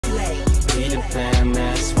fam,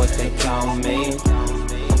 that's what they call me.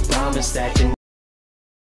 Promise that you.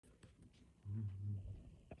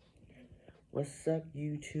 What's up,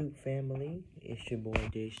 YouTube family? It's your boy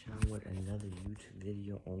Dashawn with another YouTube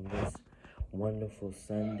video on this wonderful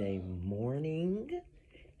Sunday morning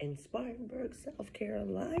in Spartanburg, South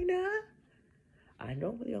Carolina. I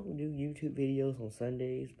normally don't do YouTube videos on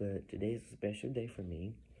Sundays, but today's a special day for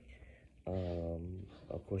me.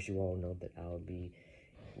 Of course, you all know that I'll be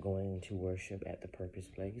going to worship at the Purpose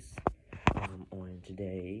Place on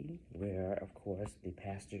today, where, of course, the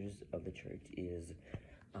pastors of the church is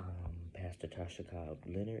Pastor Tasha Cobb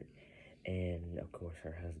Leonard and, of course,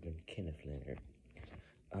 her husband, Kenneth Leonard.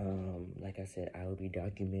 Like I said, I will be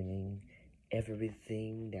documenting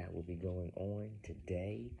everything that will be going on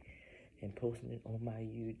today and posting it on my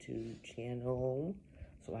YouTube channel.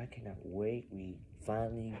 So I cannot wait. We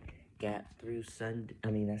finally got through Sunday.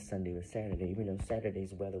 I mean, not Sunday, but Saturday. Even though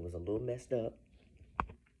Saturday's weather was a little messed up,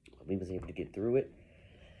 we was able to get through it.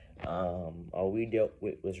 All we dealt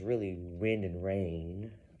with was really wind and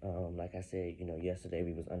rain. Like I said, you know, yesterday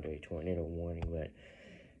we was under a tornado warning, but,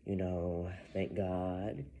 you know, thank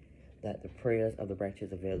God that the prayers of the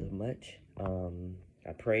righteous availeth much.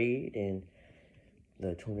 I prayed, and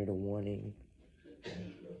the tornado warning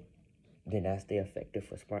did not stay effective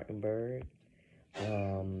for Spartanburg.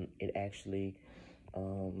 It actually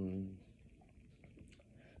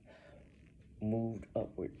moved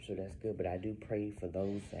upward, so that's good. But I do pray for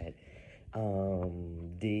those that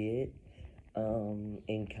did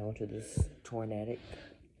encounter this tornadic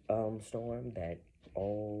storm, that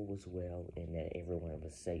all was well and that everyone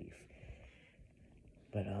was safe.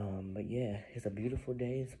 But yeah, it's a beautiful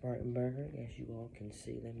day in Spartanburg, as you all can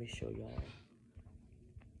see. Let me show y'all.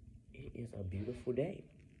 It is a beautiful day,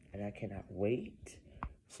 and I cannot wait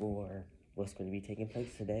for what's going to be taking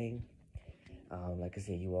place today. Like I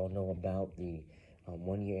said, you all know about the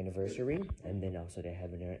 1-year anniversary, and then also they're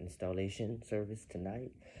having their installation service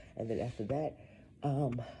tonight. And then after that,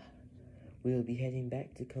 we'll be heading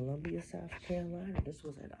back to Columbia, South Carolina. This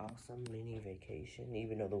was an awesome mini vacation,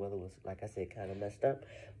 even though the weather was, like I said, kind of messed up,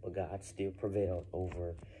 but God still prevailed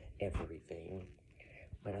over everything.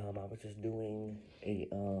 But I was just doing a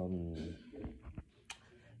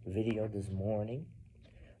video this morning.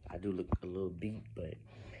 I do look a little beat, but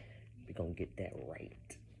we're gonna get that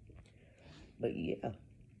right. But yeah,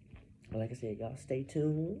 like I said, y'all stay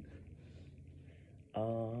tuned.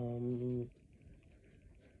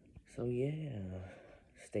 So yeah,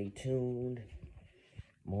 stay tuned.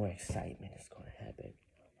 More excitement is gonna happen.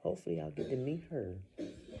 Hopefully I'll get to meet her.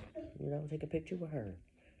 You know, take a picture with her.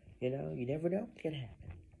 You know, you never know what can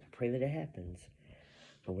happen. I pray that it happens.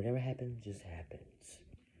 But whatever happens, just happens.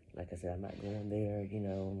 Like I said, I'm not going there, you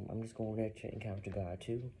know, I'm just going there to encounter God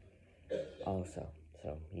too. Also,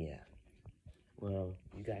 so yeah. Well,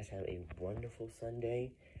 you guys have a wonderful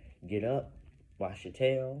Sunday. Get up, wash your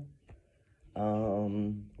tail.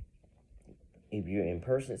 If you're in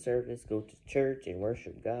person service, go to church and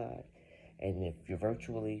worship God. And if you're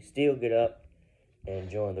virtually, still get up and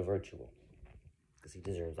join the virtual, because he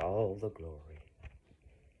deserves all the glory.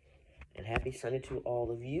 And happy Sunday to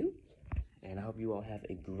all of you. And I hope you all have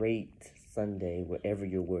a great Sunday wherever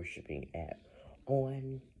you're worshiping at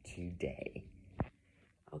on today.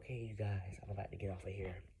 Okay, you guys, I'm about to get off of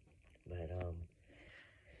here. But,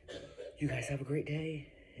 you guys have a great day.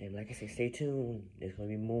 And like I said, stay tuned. There's going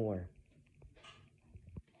to be more.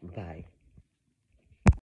 Bye.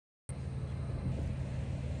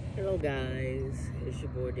 Hello, guys. It's your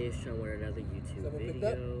boy Dashawn with another YouTube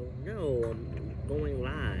video. No, I'm going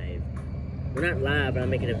live. Well, not live, but I'm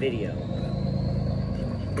making a video.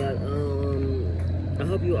 But, I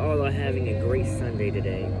hope you all are having a great Sunday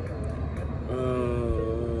today.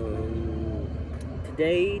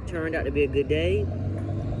 Today turned out to be a good day.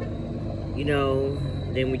 You know,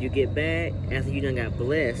 then when you get back, after you done got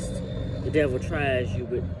blessed, the devil tries you,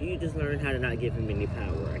 but you just learn how to not give him any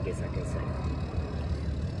power, I guess I can say.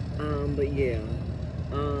 But yeah,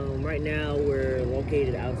 right now we're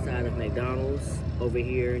located outside of McDonald's over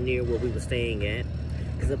here near where we were staying at,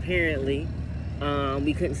 because apparently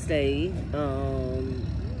we couldn't stay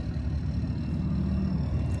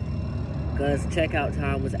because checkout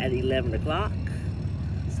time was at 11 o'clock.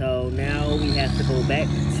 So now we have to go back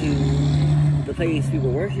to the place we were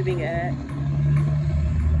worshiping at,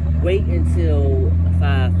 wait until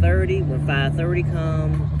 5:30. When 5:30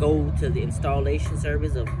 comes, go to the installation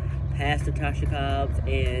service of Pastor Tasha Cobbs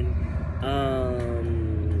and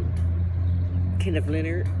Kenneth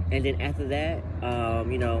Leonard. And then after that,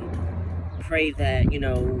 you know, pray that, you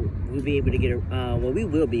know, we'll be able to get a, well, we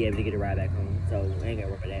will be able to get a ride back home. So I ain't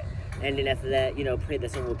gotta worry about that. And then after that, you know, pray that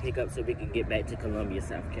someone will pick up so we can get back to Columbia,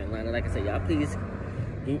 South Carolina. Like I said, y'all, please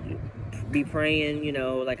be praying. You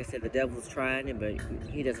know, like I said, the devil's trying it, but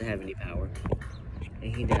he doesn't have any power.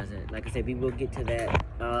 And he doesn't. Like I said, we will get to that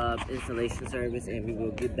installation service, and we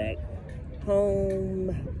will get back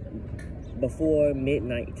home before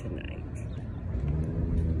midnight tonight.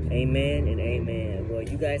 Amen and amen. Well,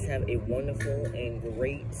 you guys have a wonderful and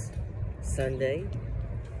great Sunday.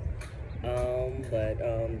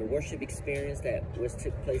 The worship experience that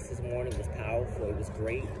took place this morning was powerful. It was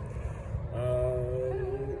great.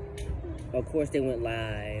 Of course, they went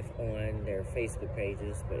live on their Facebook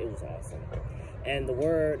pages, but it was awesome. And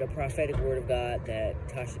the prophetic word of God that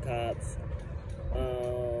Tasha Cobbs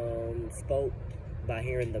spoke by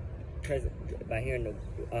hearing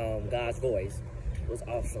God's voice was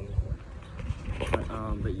awesome.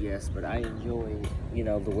 But I enjoyed, you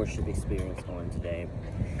know, the worship experience on today,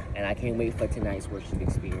 and I can't wait for tonight's worship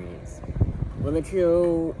experience. Well,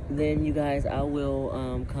 until then, you guys, I will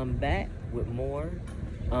come back with more.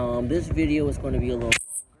 This video is going to be a little longer,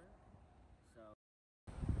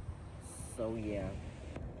 so yeah.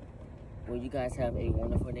 Well, you guys have a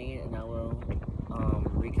wonderful day, and I will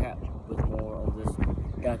recap with more of this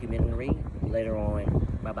documentary later on.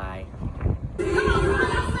 Bye-bye.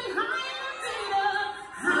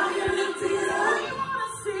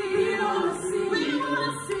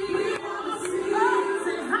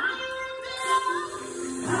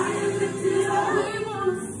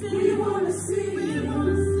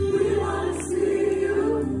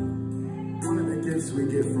 One of the gifts we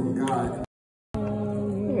get from God.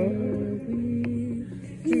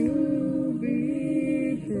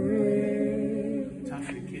 Tasha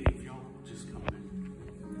and Kitty, if y'all just come in,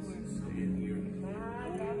 stay in here.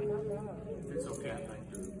 If it's okay, I'd like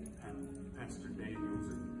to have Pastor Daniels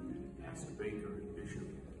and Pastor Baker and Bishop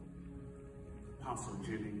Apostle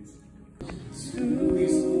Jennings.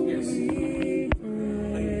 Please, yes.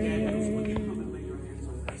 Lady Daniels, when you come and lay your hands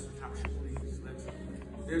on Pastor Tasha, please.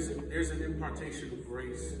 There's an impartation of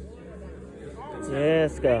grace.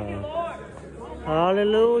 Yes, God.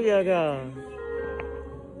 Hallelujah, God.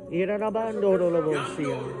 Iranabando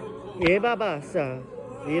dolobosia. Ebabasa.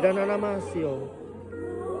 Irananamasio.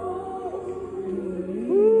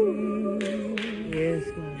 Yes,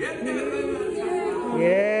 God.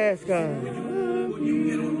 Yes, God. When you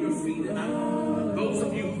get on your feet, and those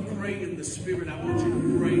of you who pray in the Spirit, I want you to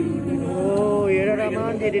pray. Oh,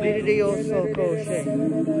 Iranamandi didioso koshe.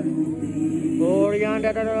 Oh,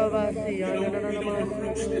 yanda darabasi. You don't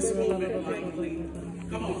approach this moment lightly.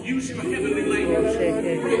 Come on, use your heavenly language.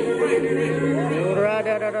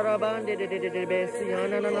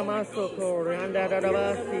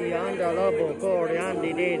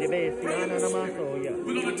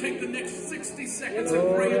 We're going to take the next 60 seconds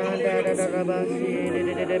and pray in the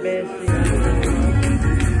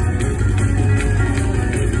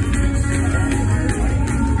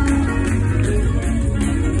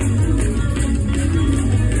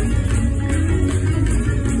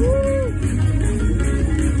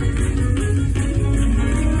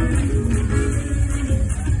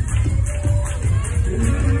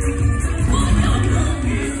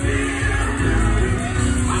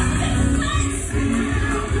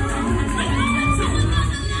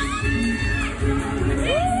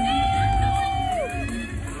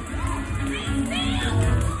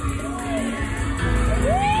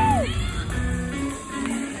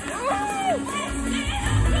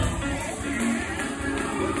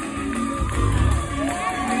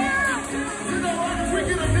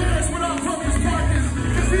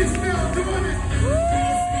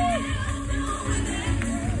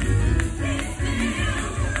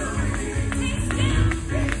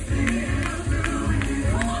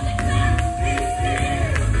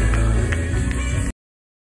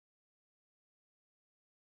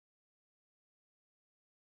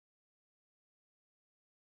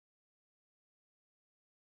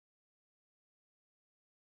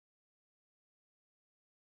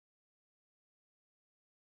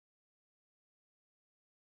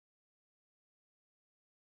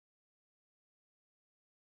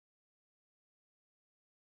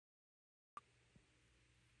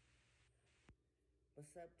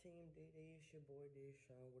What's up, team? It's your boy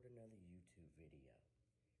Dashawn with another YouTube video.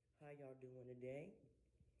 How y'all doing today?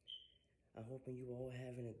 I'm hoping you all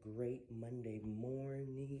having a great Monday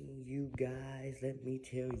morning. You guys, let me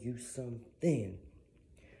tell you something.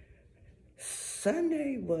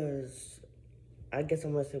 Sunday was, I guess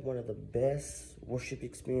I'm gonna say, one of the best worship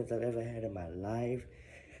experiences I've ever had in my life,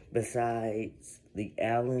 besides the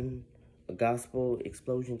Allen Gospel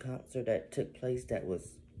Explosion concert that took place that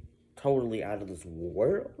was totally out of this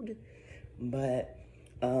world. But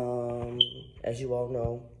As you all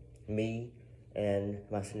know, me and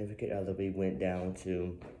my significant other, we went down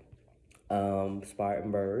to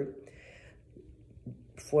Spartanburg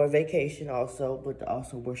for a vacation also, but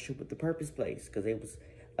also worship with the Purpose Place, because they was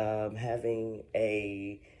having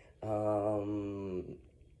a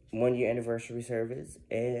 1-year anniversary service,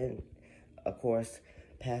 and of course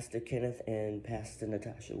Pastor Kenneth and Pastor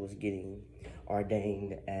Natasha was getting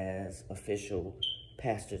ordained as official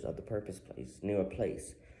pastors of the Purpose Place, near a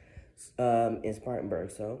place in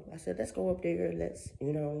Spartanburg. So I said, let's go up there and let's,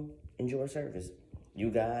 enjoy service. You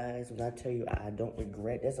guys, when I tell you, I don't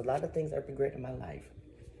regret, there's a lot of things I regret in my life,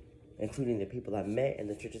 including the people I've met and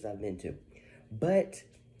the churches I've been to. But,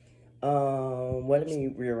 let me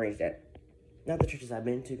rearrange that. Not the churches I've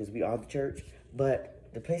been to, because we are the church, but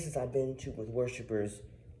the places I've been to with worshipers,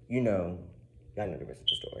 y'all know the rest of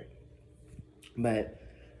the story. But,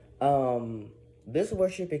 this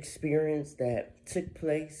worship experience that took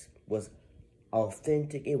place was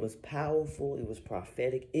authentic, it was powerful, it was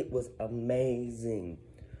prophetic, it was amazing.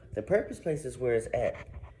 The Purpose Place is where it's at.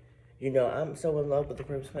 I'm so in love with the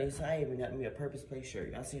Purpose Place, I even got me a Purpose Place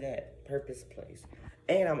shirt. Y'all see that? Purpose Place.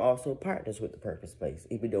 And I'm also partners with the Purpose Place,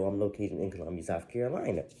 even though I'm located in Columbia, South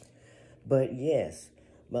Carolina. But yes,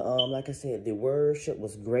 like I said, the worship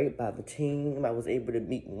was great by the team. I was able to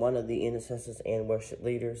meet one of the intercessors and worship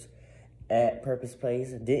leaders at Purpose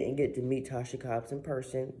Place. Didn't get to meet Tasha Cobbs in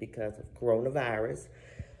person because of coronavirus.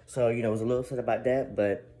 So, I was a little upset about that,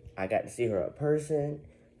 but I got to see her in person.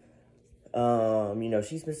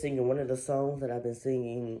 She's been singing one of the songs that I've been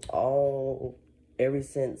singing ever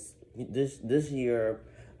since this year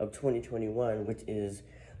of 2021, which is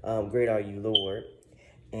Great Are You, Lord.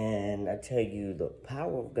 And I tell you, the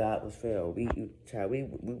power of God was felt. We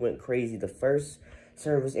went crazy the first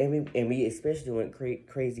service, and we especially went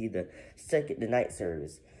crazy the night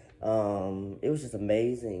service. It was just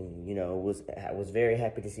amazing. I was very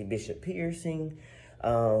happy to see Bishop Piercing,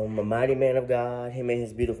 a mighty man of God. Him and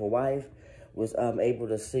his beautiful wife was able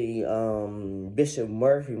to see Bishop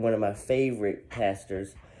Murphy, one of my favorite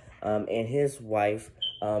pastors, and his wife,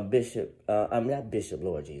 Pastor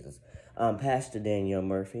Danielle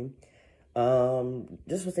Murphy.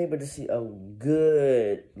 Just was able to see a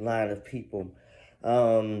good line of people.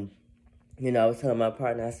 I was telling my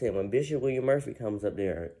partner, I said, when Bishop William Murphy comes up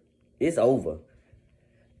there, it's over.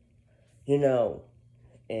 And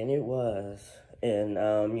it was. And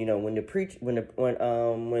when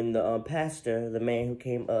the pastor, the man who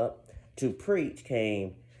came up to preach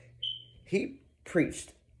came, he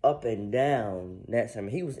preached up and down that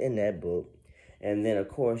sermon. He was in that book. And then, of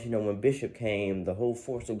course, when Bishop came, the whole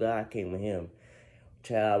force of God came with him.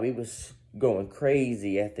 Child, we was going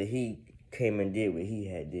crazy after he came and did what he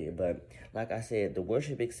had did. But like I said, the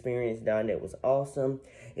worship experience down there was awesome.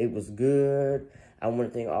 It was good. I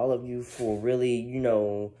want to thank all of you for really,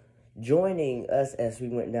 joining us as we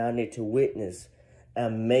went down there to witness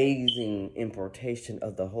amazing importation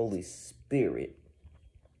of the Holy Spirit.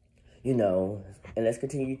 And let's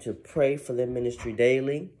continue to pray for their ministry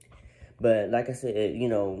daily. But like I said,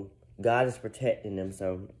 God is protecting them,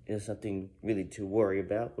 so there's something really to worry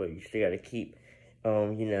about. But you still got to keep,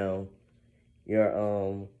 your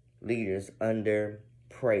leaders under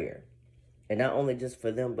prayer. And not only just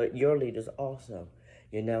for them, but your leaders also,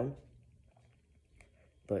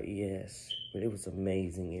 But yes, but it was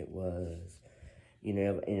amazing. It was,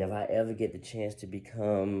 and if I ever get the chance to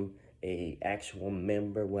become a actual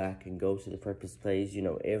member where I can go to the Purpose Place,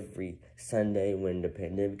 every Sunday when the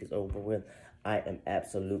pandemic is over with, I am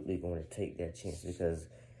absolutely going to take that chance, because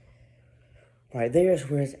right there is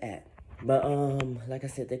where it's at. But like I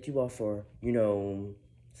said, thank you all for,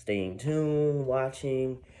 staying tuned,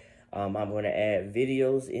 watching. I'm going to add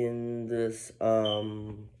videos in this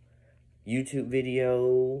YouTube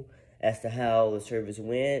video as to how the service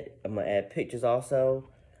went. I'm going to add pictures also.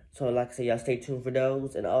 So like I said, y'all stay tuned for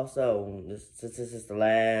those. And also, since this is the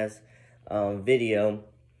last video,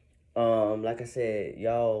 like I said,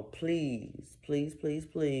 y'all please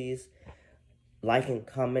like and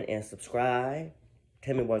comment and subscribe.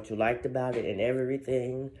 Tell me what you liked about it and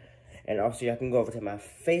everything. And also, y'all can go over to my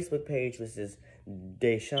Facebook page, which is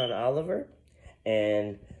Dashawn Oliver,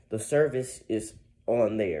 and the service is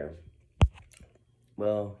on there.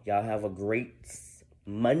 Well, y'all have a great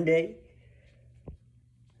Monday,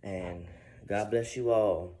 and God bless you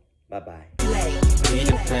all. Bye-bye.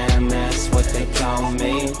 Peter Pan, that's what they call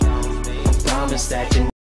me. Promise that you